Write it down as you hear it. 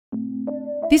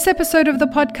This episode of the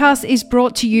podcast is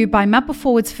brought to you by Mapper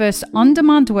Forward's first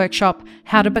on-demand workshop,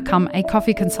 How to Become a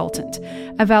Coffee Consultant.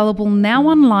 Available now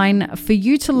online for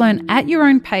you to learn at your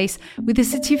own pace with a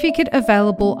certificate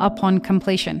available upon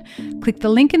completion. Click the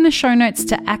link in the show notes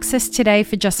to access today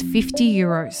for just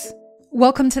 €50.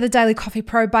 Welcome to the Daily Coffee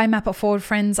Pro by Mapper Forward,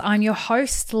 friends. I'm your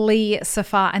host, Lee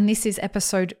Safar, and this is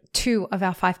episode 2 of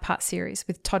our 5-part series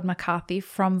with Todd McCarthy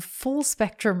from Full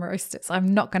Spectrum Roasters.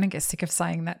 I'm not going to get sick of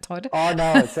saying that, Todd. Oh,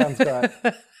 no, it sounds great.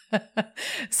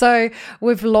 So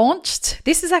we've launched.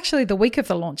 This is actually the week of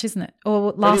the launch, isn't it?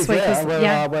 Or last week?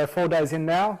 Yeah, we're 4 days in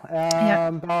now.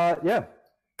 Yeah.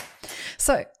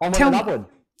 So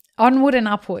onward and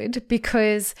upward,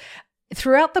 because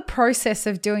throughout the process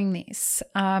of doing this,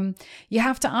 you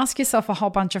have to ask yourself a whole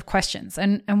bunch of questions.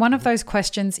 And one of those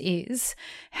questions is,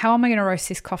 how am I going to roast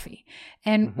this coffee?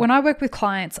 And when I work with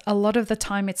clients, a lot of the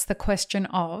time it's the question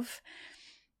of,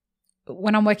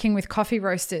 when I'm working with coffee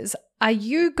roasters, are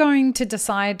you going to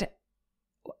decide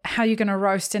how you're going to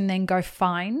roast and then go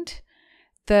find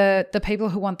the people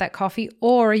who want that coffee?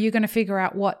 Or are you going to figure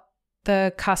out what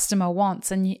the customer wants,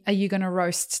 and are you going to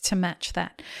roast to match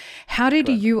that? How did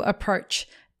you approach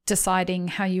deciding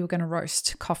how you were going to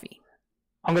roast coffee?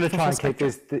 I'm going to try and keep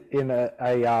this in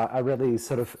a really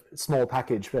sort of small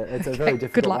package, but it's a very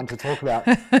difficult one to talk about.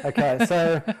 Okay,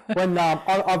 so when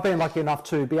I've been lucky enough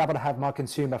to be able to have my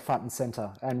consumer front and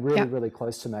center and really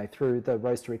close to me through the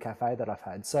roastery cafe that I've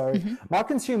had. So my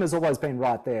consumer's always been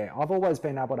right there. I've always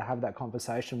been able to have that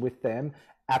conversation with them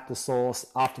at the source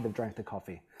after they've drank the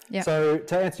coffee. Yep. So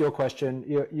to answer your question,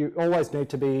 you always need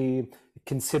to be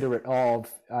considerate of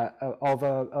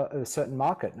a certain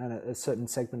market and a certain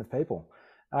segment of people.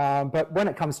 But when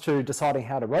it comes to deciding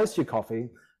how to roast your coffee,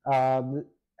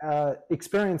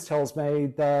 experience tells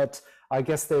me that I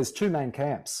guess there's 2 main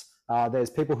camps. There's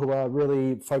people who are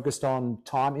really focused on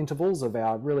time intervals of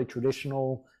our really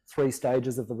traditional 3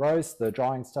 stages of the roast: the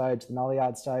drying stage, the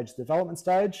Maillard stage, the development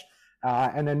stage,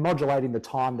 and then modulating the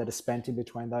time that is spent in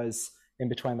between those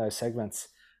segments.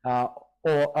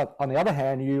 Or on the other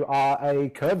hand, you are a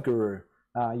curve guru.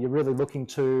 You're really looking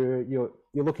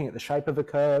at the shape of a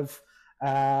curve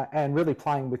and really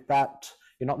playing with that.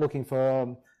 You're not looking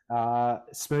for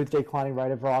smooth declining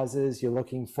rate of rises. You're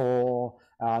looking for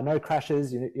no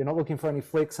crashes. You're not looking for any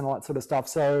flicks and all that sort of stuff.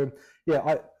 So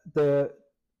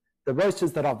the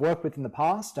roasters that I've worked with in the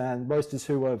past and roasters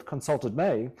who have consulted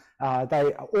me,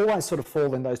 they always sort of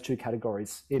fall in those 2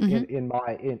 categories in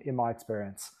my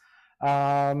experience.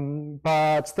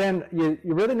 But then you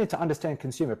really need to understand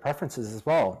consumer preferences as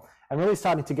well, and really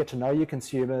starting to get to know your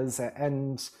consumers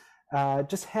and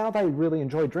just how they really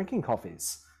enjoy drinking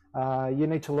coffees. You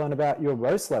need to learn about your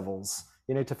roast levels.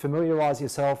 You need to familiarize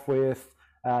yourself with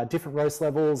different roast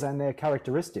levels and their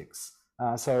characteristics.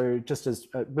 So just as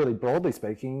really broadly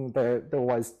speaking, they're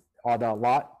always either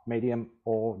light, medium,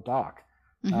 or dark.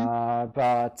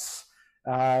 But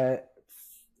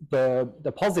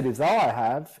the positives that I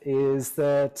have is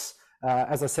that,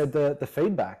 as I said, the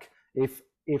feedback.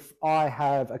 If I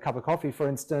have a cup of coffee, for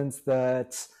instance,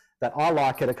 that I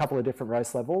like at a couple of different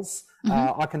roast levels,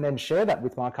 I can then share that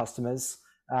with my customers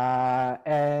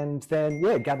and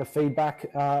then gather feedback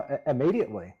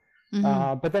immediately.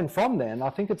 But then from then, I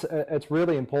think it's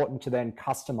really important to then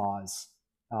customize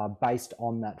based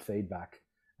on that feedback.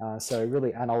 So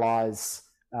really analyze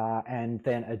and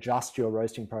then adjust your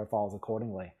roasting profiles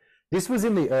accordingly. This was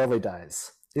in the early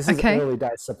days. This is early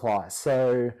days supply.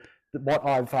 So what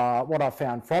I've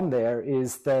found from there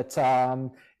is that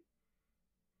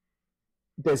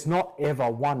there's not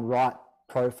ever one right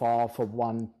profile for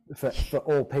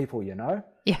all people, you know?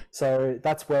 Yeah. So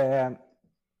that's where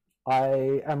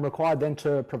I am required then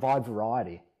to provide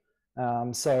variety.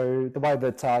 So the way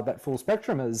that Full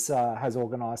Spectrum has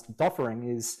organised its offering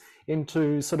is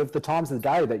into sort of the times of the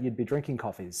day that you'd be drinking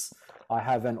coffees. I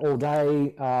have an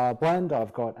all-day blend.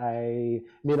 I've got a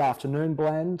mid-afternoon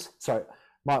blend. So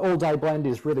my all-day blend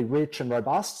is really rich and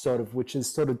robust, which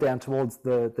is sort of down towards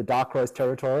the dark roast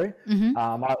territory.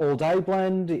 My all-day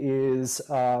blend is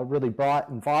really bright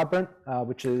and vibrant,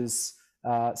 which is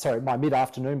my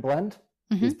mid-afternoon blend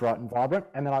is bright and vibrant.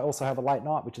 And then I also have a late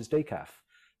night, which is decaf.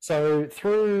 So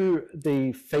through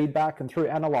the feedback and through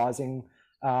analysing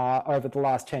over the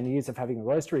last 10 years of having a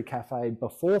roastery cafe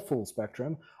before Full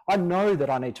Spectrum, I know that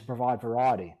I need to provide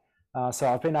variety.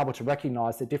 So I've been able to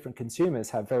recognise that different consumers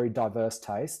have very diverse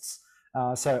tastes.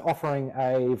 So offering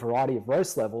a variety of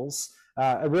roast levels,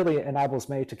 it really enables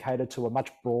me to cater to a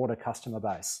much broader customer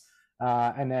base.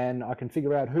 And then I can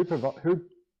figure out who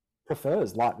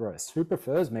prefers light roasts, who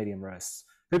prefers medium roasts,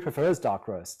 who prefers dark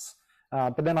roasts.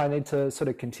 But then I need to sort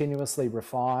of continuously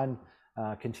refine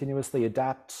continuously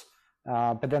adapt.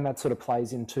 But then that sort of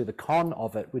plays into the con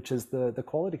of it, which is the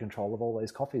quality control of all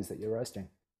these coffees that you're roasting.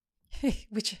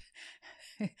 which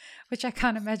I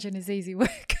can't imagine is easy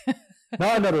work.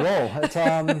 No, not at all. It's,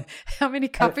 how many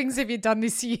cuppings have you done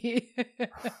this year?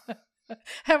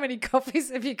 How many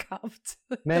coffees have you cupped?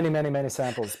 Many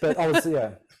samples. But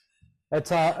it's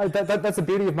that's the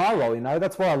beauty of my role.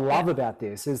 That's what I love about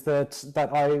this, is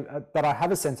that I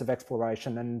have a sense of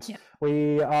exploration, and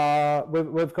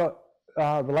we've got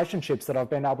relationships that I've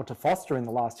been able to foster in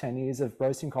the last 10 years of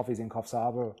roasting coffees in Coffs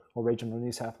Harbour or regional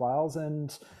New South Wales,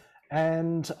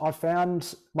 and I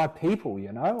found my people.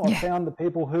 I found the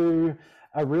people who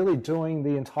are really doing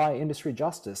the entire industry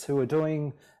justice, who are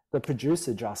doing the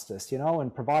producer justice,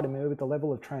 and providing me with the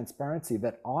level of transparency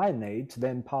that I need to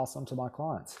then pass on to my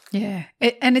clients. Yeah.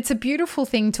 And it's a beautiful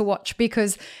thing to watch,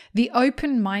 because the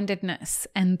open-mindedness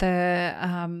and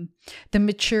the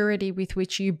maturity with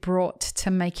which you brought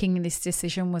to making this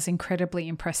decision was incredibly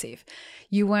impressive.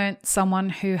 You weren't someone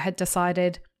who had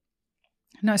decided,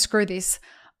 no, screw this,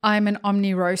 I'm an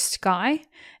Omni Roast guy.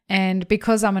 And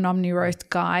because I'm an Omni Roast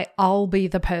guy, I'll be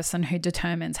the person who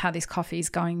determines how this coffee is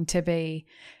going to be.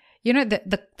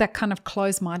 That kind of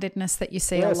closed-mindedness that you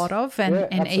see a lot of,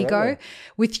 and ego.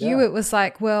 With you, it was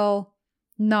like, well,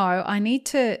 no, I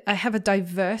have a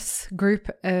diverse group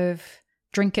of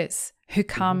drinkers who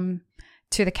come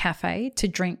to the cafe to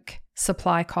drink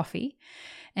supply coffee.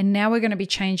 And now we're going to be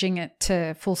changing it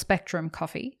to full spectrum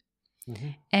coffee. Mm-hmm.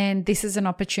 And this is an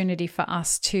opportunity for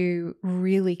us to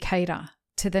really cater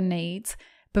to the needs,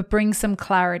 but bring some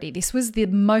clarity. This was the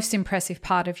most impressive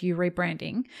part of you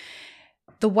rebranding.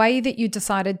 The way that you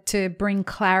decided to bring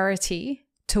clarity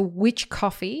to which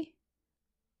coffee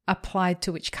applied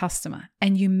to which customer,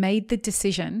 and you made the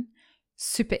decision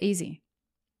super easy.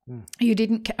 You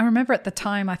didn't, I remember at the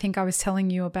time, I think I was telling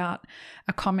you about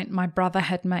a comment my brother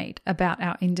had made about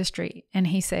our industry, and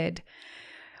he said,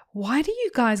 why do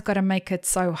you guys got to make it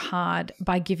so hard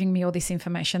by giving me all this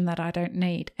information that I don't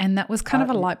need? And that was kind of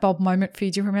a light bulb moment for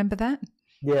you. Do you remember that?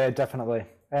 Yeah, definitely.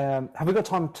 Have we got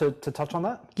time to touch on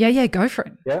that? Yeah, go for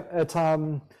it. Yeah,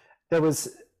 there was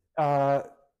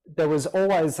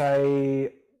always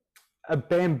a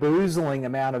bamboozling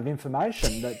amount of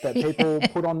information that people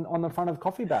put on the front of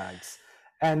coffee bags,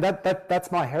 and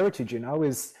that's my heritage.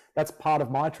 Is that's part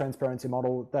of my transparency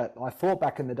model that I thought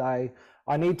back in the day.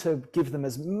 I need to give them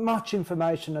as much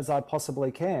information as I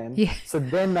possibly can, so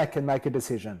then they can make a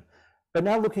decision. But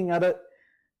now looking at it,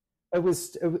 it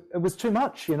was too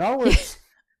much. I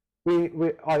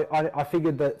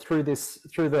figured that through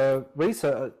the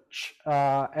research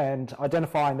and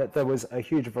identifying that there was a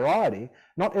huge variety,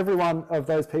 not every one of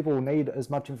those people will need as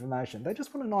much information. They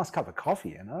just want a nice cup of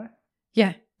coffee,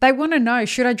 Yeah, they want to know,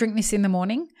 should I drink this in the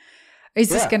morning? Is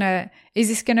this gonna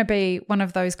be one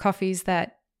of those coffees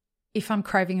that if I'm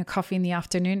craving a coffee in the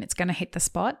afternoon, it's going to hit the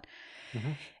spot?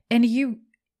 Mm-hmm. And you,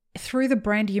 through the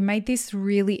brand, you made this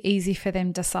really easy for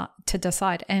them to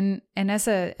decide. And as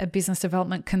a business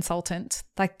development consultant,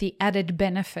 like the added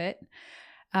benefit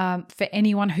for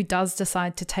anyone who does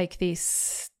decide to take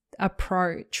this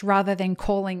approach, rather than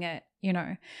calling it,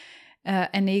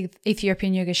 an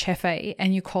Ethiopian yoga shefe,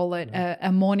 and you call it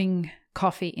a morning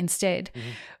coffee instead. Mm-hmm.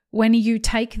 When you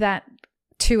take that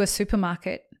to a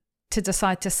supermarket, to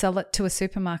decide to sell it to a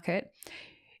supermarket,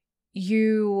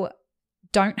 you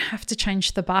don't have to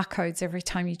change the barcodes every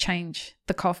time you change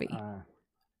the coffee,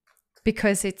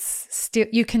 because it's still,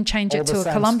 you can change it to a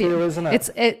Colombian. SKU, isn't it?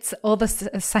 It's all the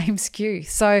same SKU.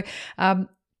 So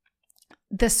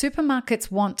the supermarkets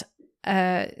want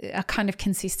a kind of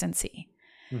consistency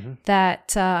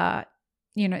that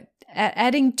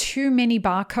adding too many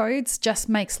barcodes just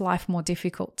makes life more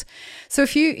difficult. So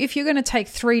if you're going to take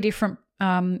 3 different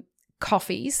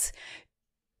coffees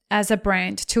as a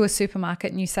brand to a supermarket,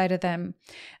 and you say to them,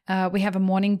 we have a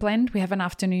morning blend, we have an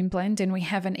afternoon blend, and we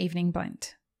have an evening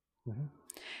blend. Mm-hmm.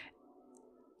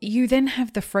 You then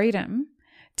have the freedom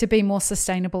to be more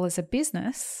sustainable as a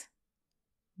business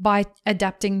by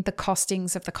adapting the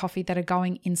costings of the coffee that are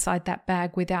going inside that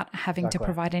bag without having to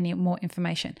provide any more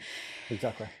information.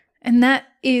 Exactly. And that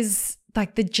is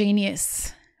like the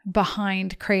genius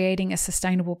behind creating a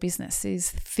sustainable business,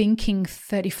 is thinking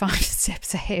 35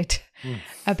 steps ahead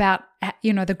about,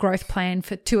 the growth plan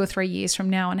for 2 or 3 years from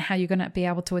now and how you're going to be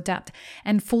able to adapt.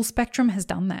 And Full Spectrum has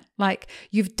done that. Like,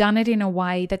 you've done it in a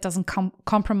way that doesn't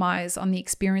compromise on the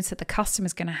experience that the customer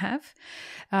is going to have,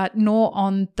 nor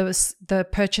on the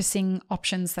purchasing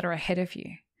options that are ahead of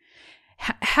you.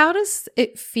 How does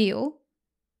it feel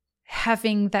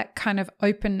having that kind of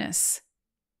openness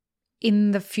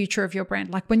in the future of your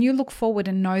brand? Like when you look forward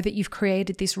and know that you've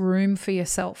created this room for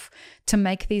yourself to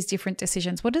make these different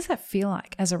decisions, what does that feel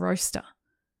like as a roaster?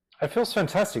 It feels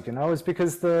fantastic, it's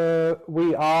because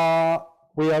we are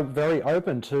very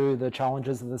open to the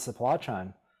challenges of the supply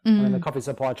chain. I mean, the coffee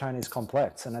supply chain is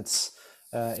complex, and it's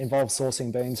involves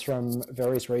sourcing beans from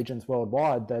various regions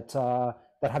worldwide that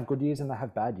have good years and they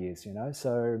have bad years.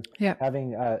 So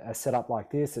having a setup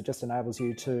like this, it just enables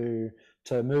you to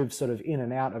move sort of in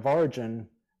and out of origin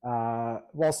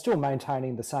while still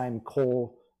maintaining the same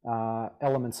core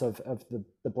elements of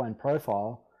the blend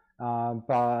profile.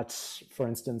 But for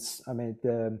instance, I mean,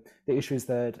 the issues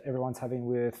that everyone's having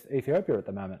with Ethiopia at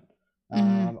the moment,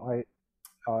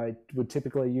 I would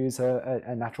typically use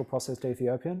a natural processed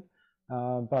Ethiopian,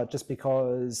 but just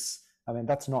because, I mean,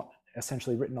 that's not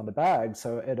essentially written on the bag,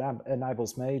 so it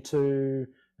enables me to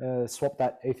swap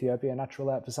that Ethiopia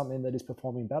natural out for something that is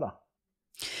performing better.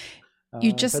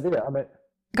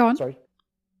 Go on. Sorry.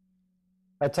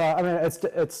 But I mean,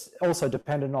 it's also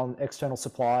dependent on external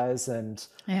suppliers and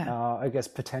I guess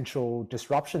potential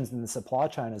disruptions in the supply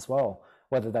chain as well,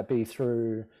 whether that be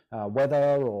through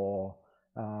weather or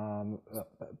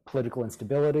political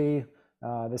instability.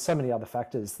 There's so many other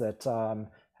factors that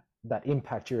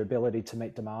impact your ability to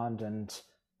meet demand and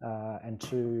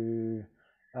to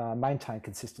maintain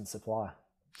consistent supply.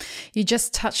 You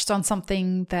just touched on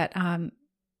something that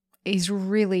is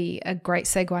really a great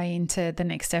segue into the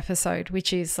next episode,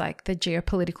 which is like the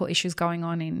geopolitical issues going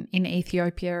on in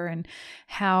Ethiopia and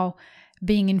how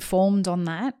being informed on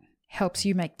that helps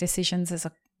you make decisions as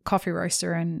a coffee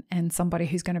roaster and somebody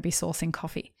who's going to be sourcing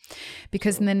coffee.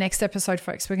 Because in the next episode,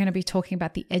 folks, we're going to be talking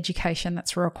about the education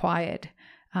that's required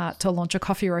to launch a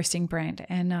coffee roasting brand.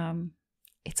 And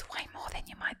it's way more than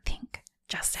you might think.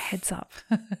 Just a heads up.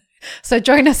 So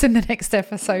join us in the next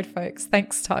episode, folks.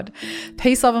 Thanks, Todd.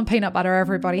 Peace, love, and peanut butter,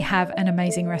 everybody. Have an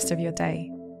amazing rest of your day.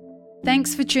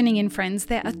 Thanks for tuning in, friends.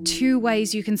 There are 2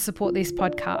 ways you can support this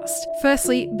podcast.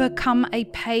 Firstly, become a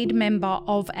paid member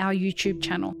of our YouTube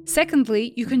channel.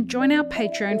 Secondly, you can join our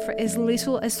Patreon for as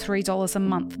little as $3 a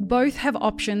month. Both have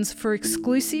options for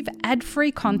exclusive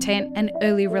ad-free content and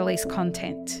early release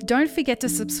content. Don't forget to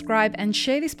subscribe and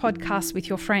share this podcast with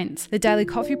your friends. The Daily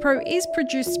Coffee Pro is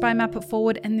produced by Map It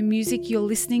Forward, and the music you're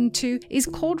listening to is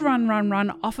called Run, Run,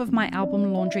 Run off of my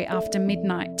album Laundry After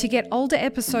Midnight. To get older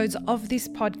episodes of this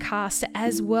podcast,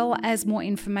 as well as more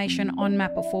information on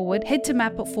Map It Forward, head to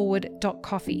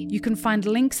mapitforward.coffee. You can find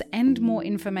links and more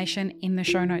information in the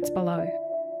show notes below.